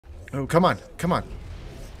Oh, come on. Come on.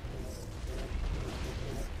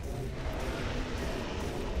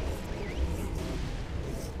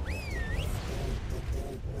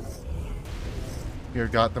 Here,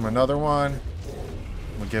 got them another one.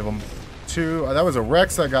 We'll give them two. That was a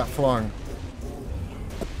Rex that got flung.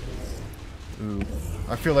 Ooh.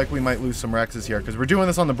 I feel like we might lose some Rexes here because we're doing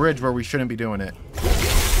this on the bridge where we shouldn't be doing it.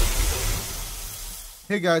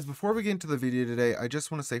 Hey guys, before we get into the video today, I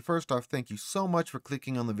just want to say first off, thank you so much for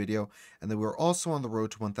clicking on the video and that we're also on the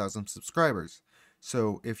road to 1,000 subscribers.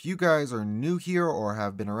 So if you guys are new here or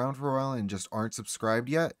have been around for a while and just aren't subscribed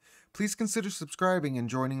yet, please consider subscribing and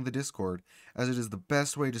joining the Discord, as it is the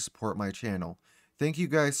best way to support my channel. Thank you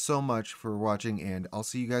guys so much for watching, and I'll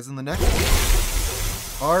see you guys in the next one.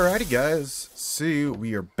 Alrighty guys, so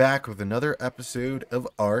we are back with another episode of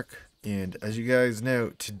Ark, and as you guys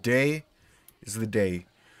know, today is the day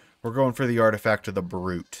we're going for the artifact of the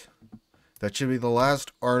Brute. That should be the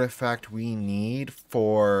last artifact we need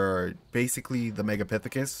for basically the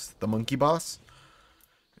Megapithecus, the monkey boss.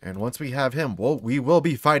 And once we have him, well, we will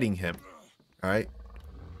be fighting him. Alright?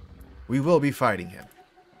 We will be fighting him.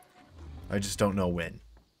 I just don't know when.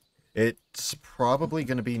 It's probably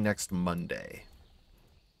going to be next Monday.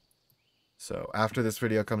 So, after this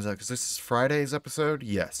video comes out, because this is Friday's episode?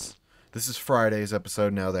 Yes. This is Friday's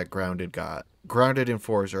episode now that Grounded and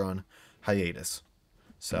Forge are on hiatus.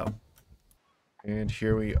 So, and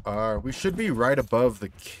here we are. We should be right above the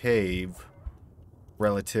cave.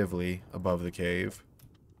 Relatively above the cave.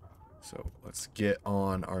 So, let's get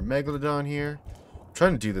on our Megalodon here. I'm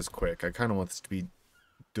trying to do this quick. I kind of want this to be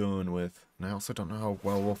done with. And I also don't know how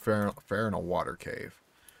well we'll fare in a water cave.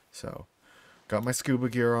 So, got my scuba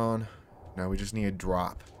gear on. Now we just need a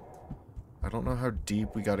drop. I don't know how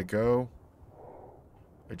deep we gotta go.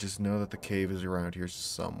 I just know that the cave is around here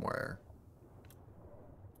somewhere.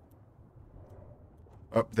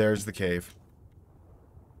 Oh, there's the cave.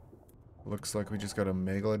 Looks like we just got a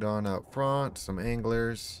Megalodon out front, some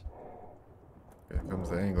anglers. Here comes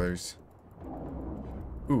the anglers.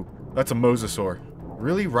 Ooh, that's a Mosasaur.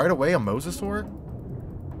 Really? Right away a Mosasaur?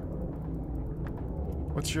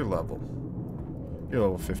 What's your level? You're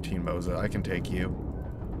level 15, Mosa. I can take you.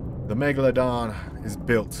 The Megalodon is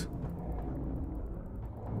built.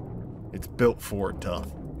 It's built for tough.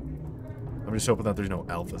 I'm just hoping that there's no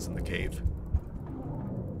alphas in the cave.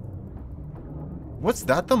 What's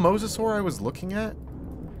that, the Mosasaur I was looking at?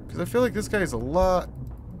 Because I feel like this guy's a lot...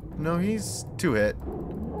 No, he's 2-hit.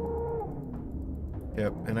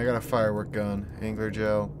 Yep, and I got a firework gun, angler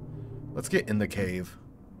gel. Let's get in the cave.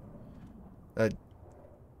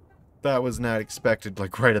 That was not expected,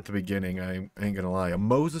 like, right at the beginning, I ain't gonna lie. A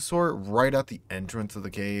Mosasaur right at the entrance of the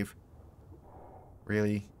cave?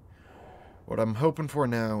 Really? What I'm hoping for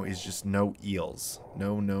now is just no eels.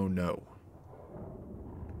 No, no, no.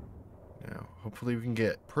 Now, hopefully we can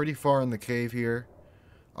get pretty far in the cave here.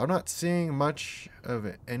 I'm not seeing much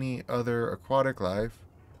of any other aquatic life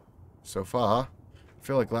so far. I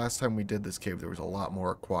feel like last time we did this cave, there was a lot more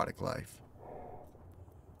aquatic life.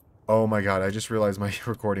 Oh my god, I just realized my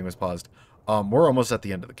recording was paused. We're almost at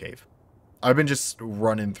the end of the cave. I've been just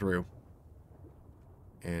running through.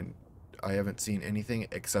 And I haven't seen anything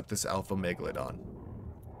except this alpha Megalodon.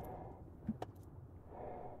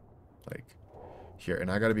 Like, here. And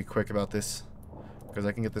I gotta be quick about this. Because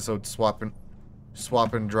I can get this old swap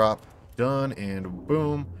and drop done. And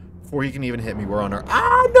boom. Before he can even hit me, we're on our...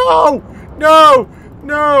 Ah, no! No!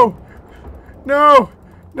 No! No!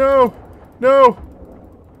 No! No!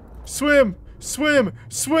 Swim! Swim!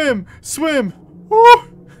 Swim! Swim!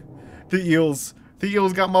 Woo! The eels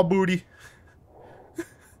got my booty.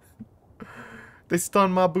 They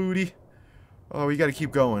stunned my booty. Oh, we gotta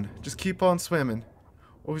keep going. Just keep on swimming.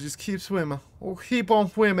 Oh, just keep swimming. Oh, keep on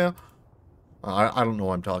swimming. I don't know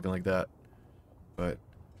why I'm talking like that. But,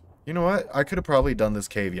 you know what? I could have probably done this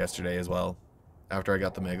cave yesterday as well. After I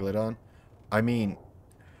got the Megalodon. I mean...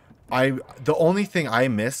 the only thing I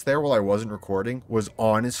missed there while I wasn't recording was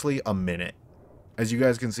honestly a minute. As you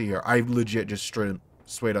guys can see here, I legit just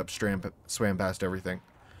swam past everything.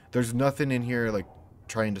 There's nothing in here like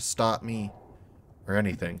trying to stop me or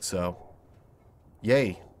anything, so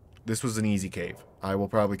yay. This was an easy cave. I will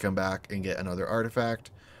probably come back and get another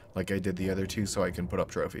artifact like I did the other two so I can put up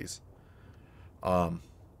trophies. And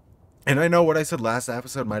I know what I said last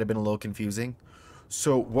episode might have been a little confusing.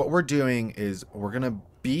 So what we're doing is we're going to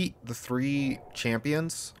beat the 3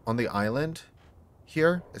 champions on the island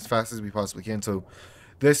here as fast as we possibly can. So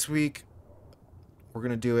this week we're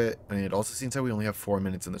going to do it. And it also seems like we only have 4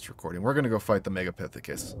 minutes in this recording. We're going to go fight the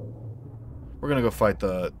Megapithecus. We're going to go fight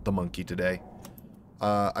the monkey today.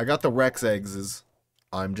 I got the Rex eggs.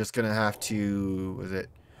 I'm just going to have to,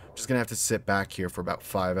 just gonna have to sit back here for about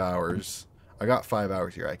 5 hours. I got 5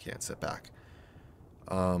 hours here. I can't sit back.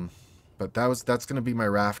 But that's gonna be my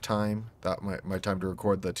raft time. My time to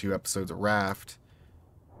record the 2 episodes of Raft.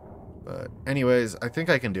 But anyways, I think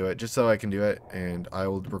I can do it, just so I can do it, and I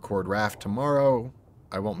will record Raft tomorrow.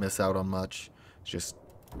 I won't miss out on much. It's just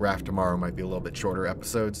Raft tomorrow might be a little bit shorter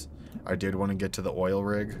episodes. I did want to get to the oil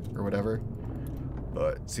rig or whatever,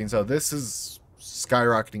 but seeing how this is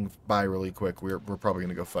skyrocketing by really quick, we're probably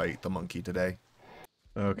gonna go fight the monkey today.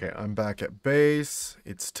 Okay, I'm back at base.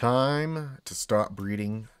 It's time to start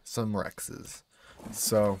breeding some Rexes.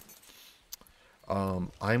 So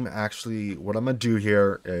I'm actually, what I'm gonna do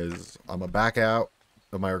here is I'm gonna back out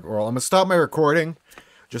of I'm gonna stop my recording,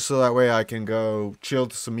 just so that way I can go chill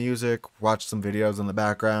to some music, watch some videos in the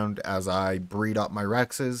background as I breed up my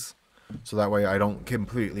Rexes, so that way I don't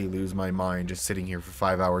completely lose my mind just sitting here for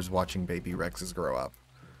 5 hours watching baby Rexes grow up.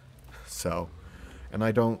 So, and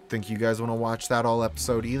I don't think you guys want to watch that all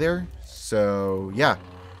episode either, so yeah,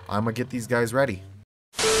 I'm gonna get these guys ready.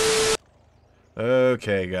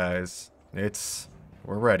 Okay guys,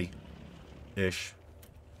 we're ready ish.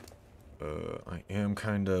 I am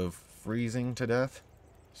kind of freezing to death,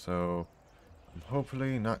 so I'm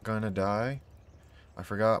hopefully not gonna die. I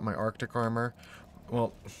forgot my Arctic armor.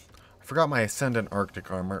 Well, I forgot my Ascendant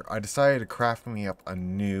Arctic armor. I decided to craft me up a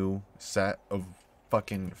new set of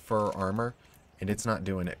fucking fur armor, and it's not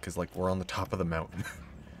doing it because, like, we're on the top of the mountain.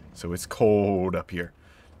 So it's cold up here.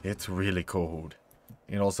 It's really cold.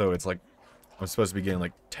 And also, it's like, I'm supposed to be getting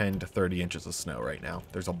like 10 to 30 inches of snow right now.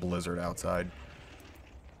 There's a blizzard outside.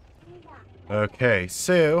 Okay,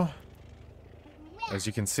 so as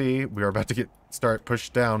you can see, we are about to start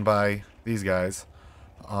pushed down by these guys.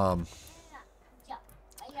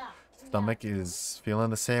 Stomach is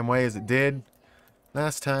feeling the same way as it did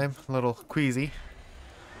last time. A little queasy.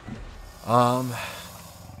 I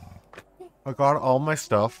got all my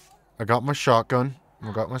stuff. I got my shotgun.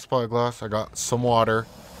 I got my spyglass. I got some water.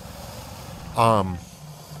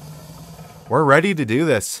 We're ready to do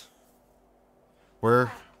this.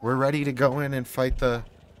 We're ready to go in and fight the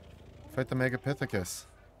Megapithecus.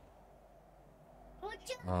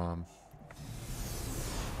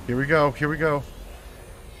 Here we go. Here we go.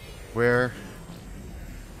 Where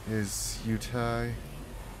is Utai?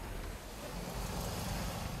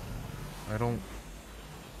 I don't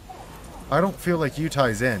feel like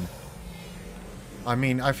Utai's in. I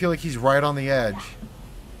mean, I feel like he's right on the edge.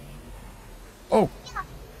 Oh!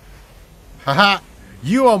 Haha!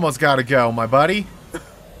 You almost gotta go, my buddy!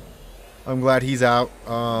 I'm glad he's out.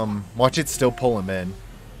 Watch it still pull him in.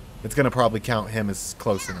 It's gonna probably count him as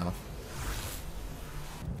close enough.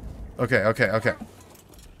 Okay, okay, okay.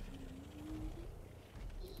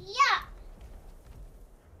 Yeah.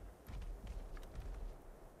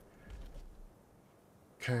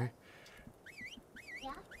 Okay.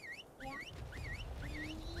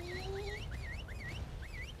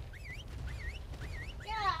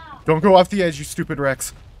 Don't go off the edge, you stupid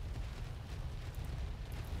Rex.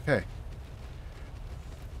 Okay.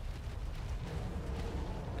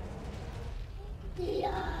 T.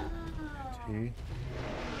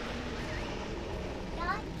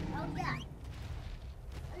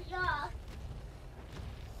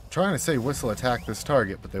 Trying to say whistle attack this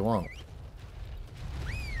target, but they won't.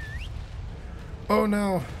 Oh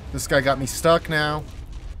no, this guy got me stuck now.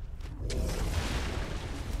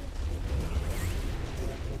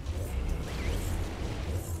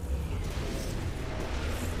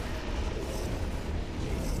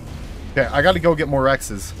 Okay, I gotta go get more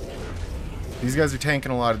Rexes. These guys are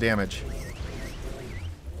tanking a lot of damage.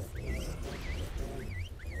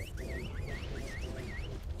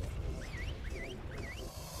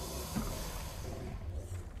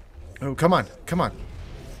 Oh, come on, come on.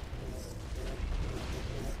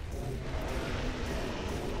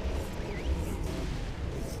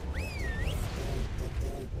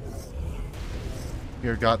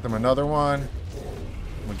 Here, got them another one.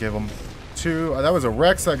 We'll give them two. Oh, that was a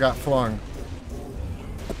Rex that got flung.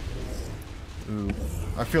 Ooh.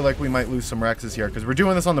 I feel like we might lose some Rexes here, because we're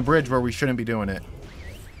doing this on the bridge where we shouldn't be doing it.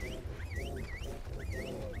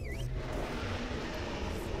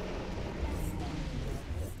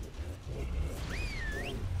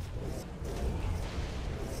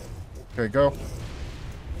 Okay, go.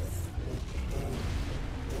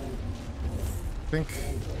 I think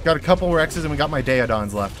got a couple Rexes and we got my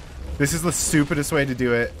Daeodons left. This is the stupidest way to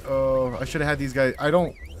do it. Oh, I should have had these guys.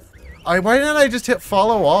 Why didn't I just hit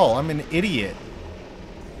follow all? I'm an idiot.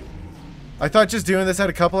 I thought just doing this at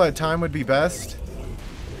a couple at a time would be best.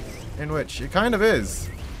 In which it kind of is.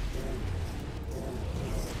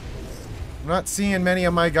 I'm not seeing many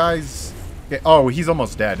of my guys Okay. Oh, he's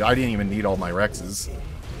almost dead. I didn't even need all my Rexes.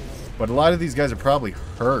 But a lot of these guys are probably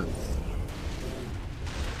hurt.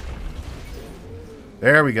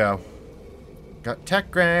 There we go. Got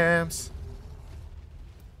Techgrams.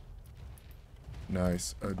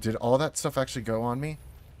 Nice. Did all that stuff actually go on me?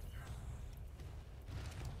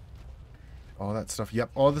 All that stuff. Yep,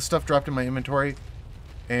 all the stuff dropped in my inventory.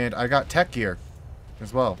 And I got tech gear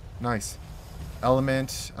as well. Nice.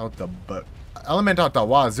 Element out the butt. Element out the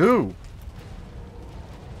wazoo.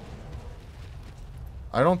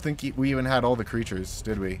 I don't think we even had all the creatures,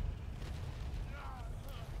 did we?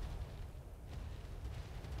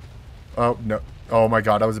 Oh, no. Oh my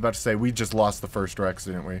god, I was about to say, we just lost the first Rex,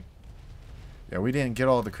 didn't we? Yeah, we didn't get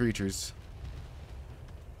all the creatures.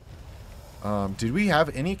 Did we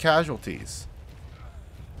have any casualties?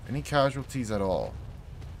 Any casualties at all?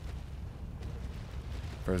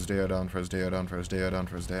 First day down, first day down, first day down,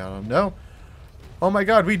 first day down. No! Oh my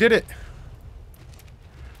god, we did it!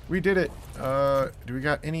 We did it. Do we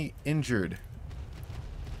got any injured?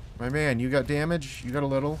 My man, you got damage? You got a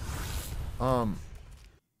little? How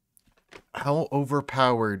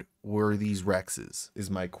overpowered were these Rexes, is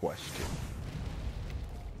my question.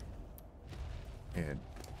 And,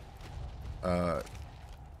 at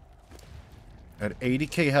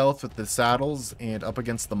 80k health with the saddles and up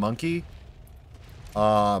against the monkey.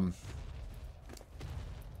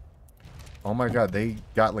 Oh my god, they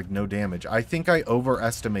got like no damage. I think I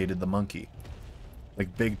overestimated the monkey.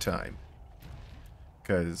 Like big time.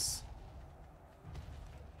 Because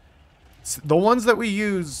the ones that we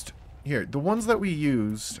used here, the ones that we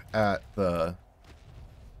used at the,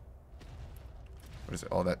 what is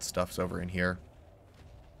it? All that stuff's over in here.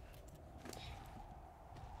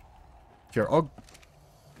 Here,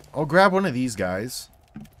 I'll grab one of these guys.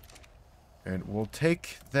 And we'll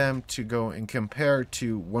take them to go and compare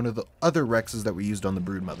to one of the other Rexes that we used on the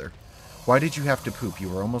Broodmother. Why did you have to poop? You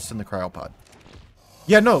were almost in the cryopod.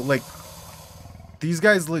 Yeah, no, like, these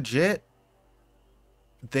guys legit,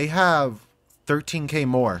 they have 13k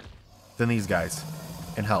more than these guys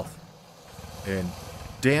in health. And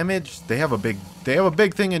damage, they have a big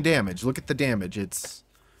thing in damage. Look at the damage. It's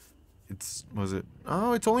was it?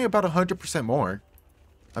 Oh, it's only about 100% more.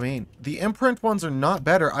 I mean, the imprint ones are not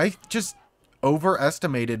better. I just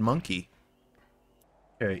overestimated monkey.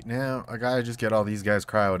 Okay, now I gotta just get all these guys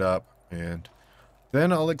cryoed up, and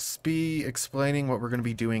then I'll be explaining what we're gonna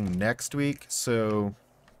be doing next week. So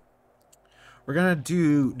we're gonna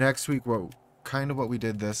do next week what we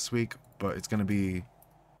did this week, but it's gonna be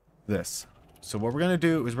this. So what we're gonna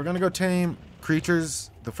do is we're gonna go tame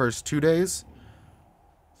creatures the first 2 days.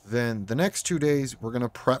 Then the next 2 days we're gonna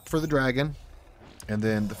prep for the dragon. And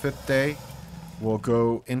then the 5th day, we'll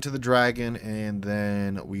go into the dragon, and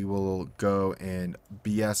then we will go and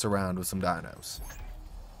BS around with some dinos.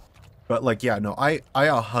 But, like, yeah, no, I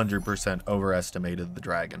 100% overestimated the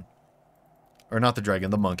dragon. Or not the dragon,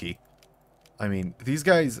 the monkey. I mean, these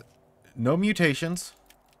guys, no mutations.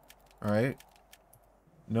 Alright?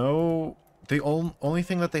 No, the only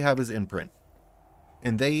thing that they have is imprint.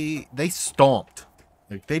 And they stomped.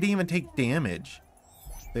 Like, they didn't even take damage.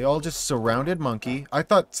 They all just surrounded monkey. I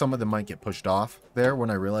thought some of them might get pushed off there when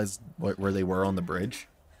I realized where they were on the bridge.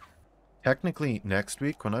 Technically, next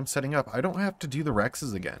week when I'm setting up, I don't have to do the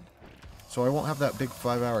Rexes again. So I won't have that big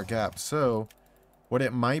 5-hour gap. So what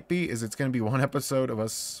it might be is it's going to be one episode of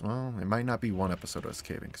us. Well, it might not be one episode of us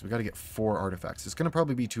caving because we got to get 4 artifacts. It's going to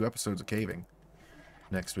probably be 2 episodes of caving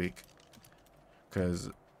next week. Because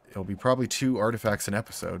it'll be probably 2 artifacts an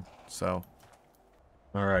episode. So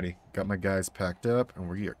alrighty, got my guys packed up, and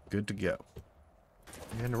we are good to go.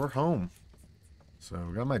 And we're home. So,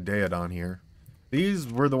 we got my Daedon here.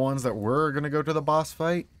 These were the ones that were going to go to the boss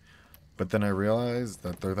fight, but then I realized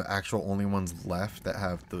that they're the actual only ones left that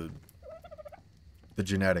have the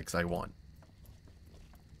genetics I want.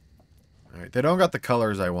 Alright, they don't got the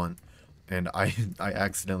colors I want, and I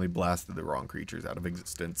accidentally blasted the wrong creatures out of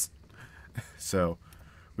existence. So,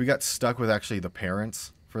 we got stuck with actually the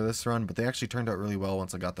parents for this run, but they actually turned out really well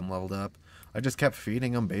once I got them leveled up. I just kept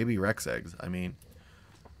feeding them baby Rex eggs. I mean,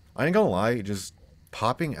 I ain't gonna lie, just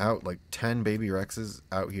popping out like 10 baby Rexes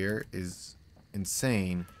out here is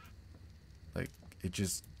insane. Like, it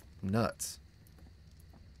just nuts.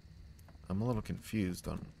 I'm a little confused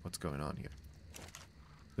on what's going on here.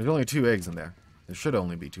 There's only 2 eggs in there. There should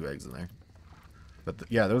only be 2 eggs in there. But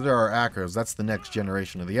yeah, those are our acros. That's the next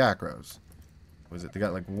generation of the acros. Was it? They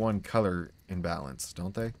got like 1 color imbalance,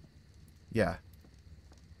 don't they? Yeah.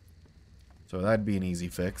 So that'd be an easy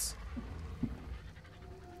fix.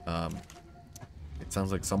 It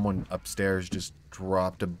sounds like someone upstairs just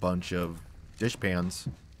dropped a bunch of dish pans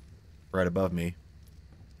right above me.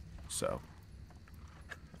 So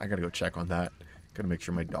I gotta go check on that. Gotta make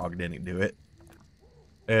sure my dog didn't do it.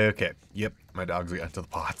 Okay, yep, my dogs got to the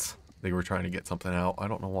pots. They were trying to get something out. I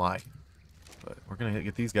don't know why. But we're gonna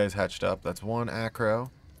get these guys hatched up. That's one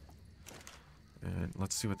acro. And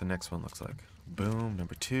let's see what the next one looks like. Boom,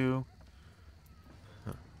 number 2.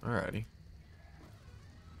 Huh, alrighty.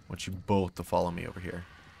 I want you both to follow me over here.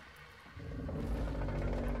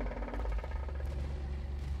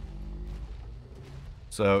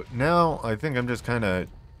 So now I think I'm just kind of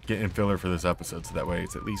getting filler for this episode, so that way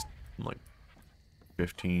it's at least like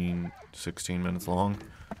 15, 16 minutes long.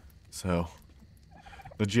 So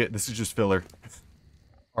legit, this is just filler.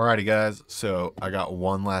 Alrighty guys, so I got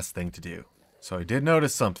one last thing to do. So I did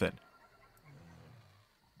notice something.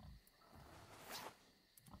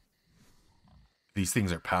 These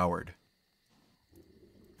things are powered.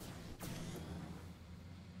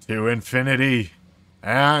 To infinity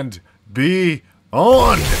and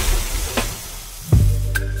beyond.